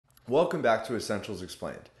Welcome back to Essentials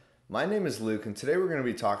Explained. My name is Luke, and today we're going to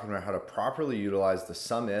be talking about how to properly utilize the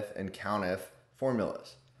SUMIF and COUNTIF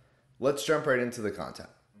formulas. Let's jump right into the content.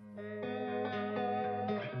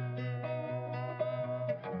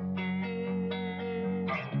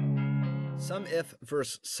 SUMIF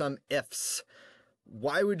versus SUMIFS.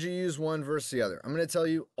 Why would you use one versus the other? I'm going to tell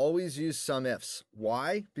you, always use SUMIFS.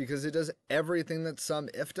 Why? Because it does everything that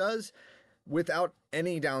SUMIF does without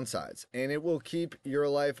any downsides, and it will keep your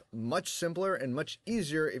life much simpler and much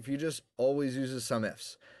easier if you just always use the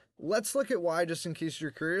SUMIFs. Let's look at why, just in case you're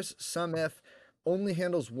curious. SUMIF only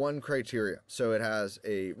handles one criteria. So it has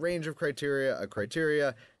a range of criteria, a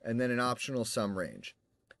criteria, and then an optional sum range.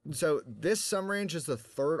 So this sum range is the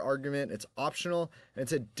third argument. It's optional, and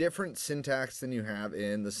it's a different syntax than you have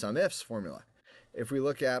in the SUMIFS formula. If we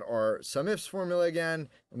look at our SUMIFS formula again,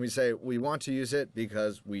 and we say we want to use it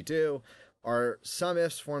because we do, our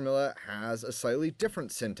SUMIFS formula has a slightly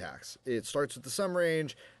different syntax. It starts with the sum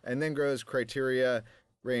range and then grows criteria,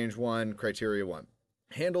 range 1, criteria 1.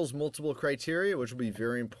 Handles multiple criteria, which will be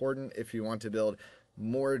very important if you want to build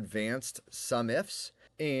more advanced SUMIFs.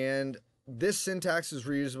 And this syntax is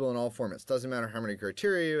reusable in all formats. Doesn't matter how many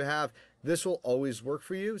criteria you have, this will always work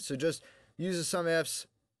for you. So just use the SUMIFs,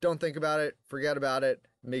 don't think about it, forget about it,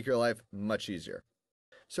 make your life much easier.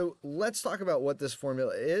 So let's talk about what this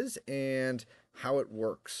formula is and how it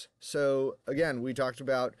works. So again, we talked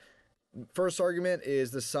about first argument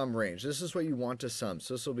is the sum range. This is what you want to sum.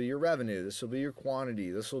 So this will be your revenue, this will be your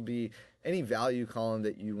quantity, this will be any value column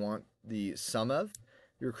that you want the sum of.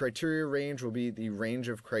 Your criteria range will be the range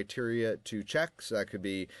of criteria to check. So that could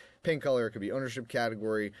be paint color, it could be ownership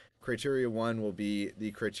category. Criteria 1 will be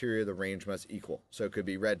the criteria the range must equal. So it could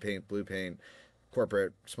be red paint, blue paint,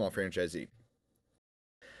 corporate, small franchisee.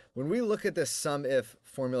 When we look at this SUMIF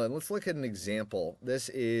formula, and let's look at an example. This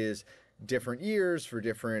is different years for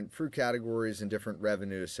different fruit categories and different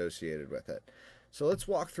revenue associated with it. So let's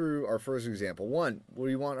walk through our first example. One,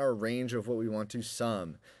 we want our range of what we want to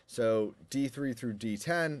sum. So D3 through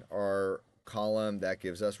D10 are column that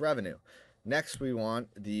gives us revenue. Next, we want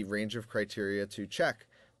the range of criteria to check,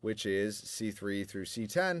 which is C3 through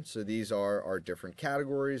C10. So these are our different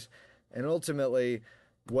categories. And ultimately,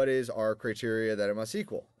 what is our criteria that it must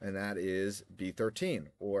equal? And that is B13,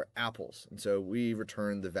 or apples. And so we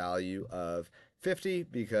return the value of 50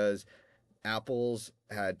 because apples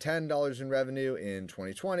had $10 in revenue in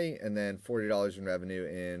 2020 and then $40 in revenue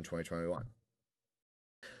in 2021.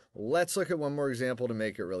 Let's look at one more example to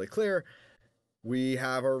make it really clear. We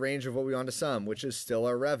have our range of what we want to sum, which is still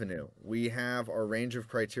our revenue. We have our range of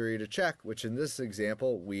criteria to check, which in this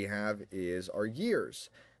example we have is our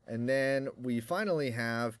years. And then we finally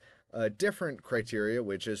have a different criteria,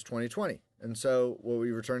 which is 2020. And so what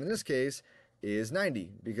we return in this case is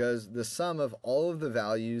 90, because the sum of all of the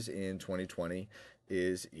values in 2020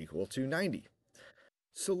 is equal to 90.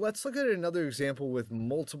 So let's look at another example with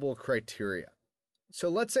multiple criteria. So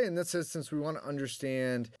let's say in this instance, we want to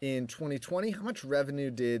understand in 2020, how much revenue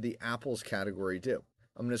did the apples category do?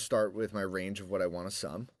 I'm going to start with my range of what I want to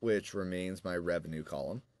sum, which remains my revenue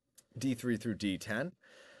column, D3 through D10.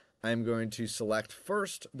 I'm going to select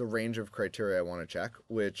first the range of criteria I want to check,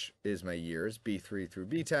 which is my years, B3 through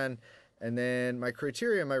B10, and then my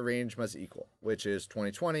criteria, my range must equal, which is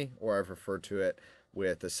 2020, or I've referred to it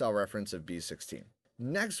with the cell reference of B16.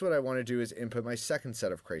 Next, what I want to do is input my second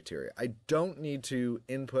set of criteria. I don't need to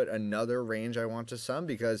input another range I want to sum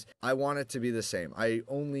because I want it to be the same. I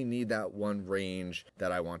only need that one range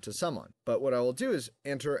that I want to sum on. But what I will do is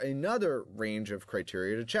enter another range of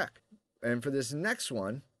criteria to check. And for this next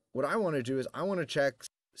one, what I want to do is I want to check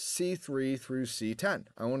C3 through C10.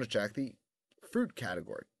 I want to check the fruit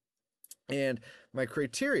category. And my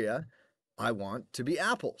criteria, I want to be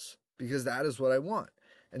apples because that is what I want.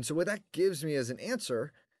 And so what that gives me as an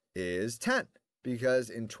answer is 10, because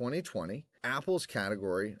in 2020, apples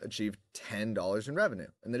category achieved $10 in revenue.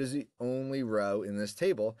 And that is the only row in this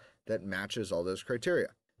table that matches all those criteria.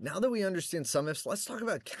 Now that we understand SUMIFs, let's talk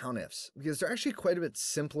about COUNTIFs, because they're actually quite a bit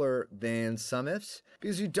simpler than SUMIFs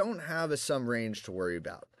because you don't have a sum range to worry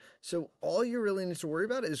about. So all you really need to worry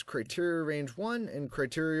about is criteria range 1 and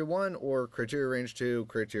criteria 1, or criteria range 2,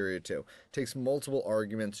 criteria 2. It takes multiple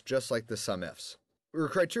arguments just like the SUMIFs. Your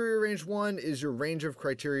criteria range 1 is your range of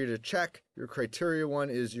criteria to check. Your criteria 1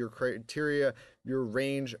 is your criteria your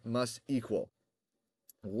range must equal.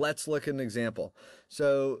 Let's look at an example.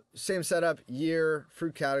 So same setup, year,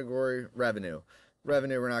 fruit category, revenue.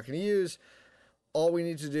 Revenue we're not going to use. All we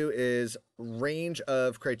need to do is range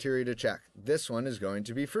of criteria to check. This one is going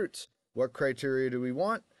to be fruits. What criteria do we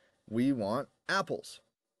want? We want apples.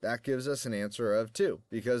 That gives us an answer of 2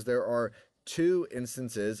 because there are 2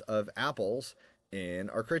 instances of apples in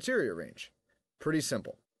our criteria range. Pretty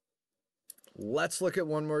simple. Let's look at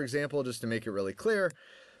one more example just to make it really clear.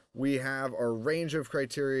 We have our range of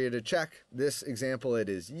criteria to check. This example, it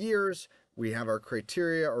is years. We have our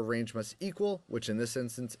criteria, our range must equal, which in this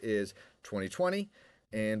instance is 2020,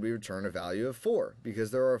 and we return a value of 4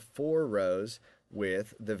 because there are 4 rows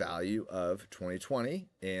with the value of 2020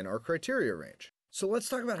 in our criteria range. So let's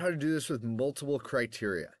talk about how to do this with multiple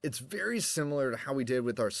criteria. It's very similar to how we did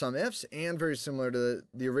with our SUMIFS and very similar to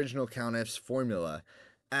the original COUNTIFS formula,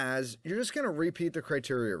 as you're just going to repeat the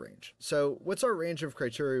criteria range. So what's our range of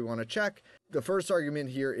criteria we want to check? The first argument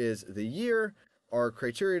here is the year. Our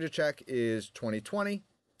criteria to check is 2020.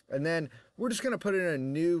 And then we're just going to put in a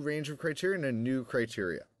new range of criteria and a new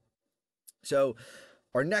criteria. So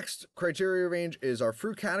our next criteria range is our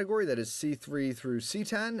fruit category, that is C3 through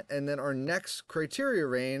C10. And then our next criteria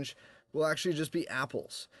range will actually just be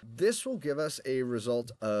apples. This will give us a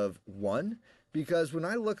result of 1. Because when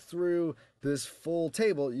I look through this full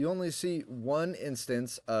table, you only see 1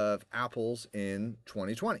 instance of apples in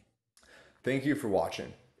 2020. Thank you for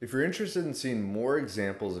watching. If you're interested in seeing more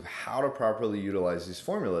examples of how to properly utilize these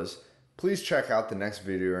formulas, please check out the next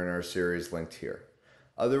video in our series linked here.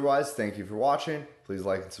 Otherwise, thank you for watching. Please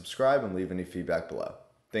like and subscribe and leave any feedback below.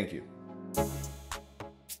 Thank you.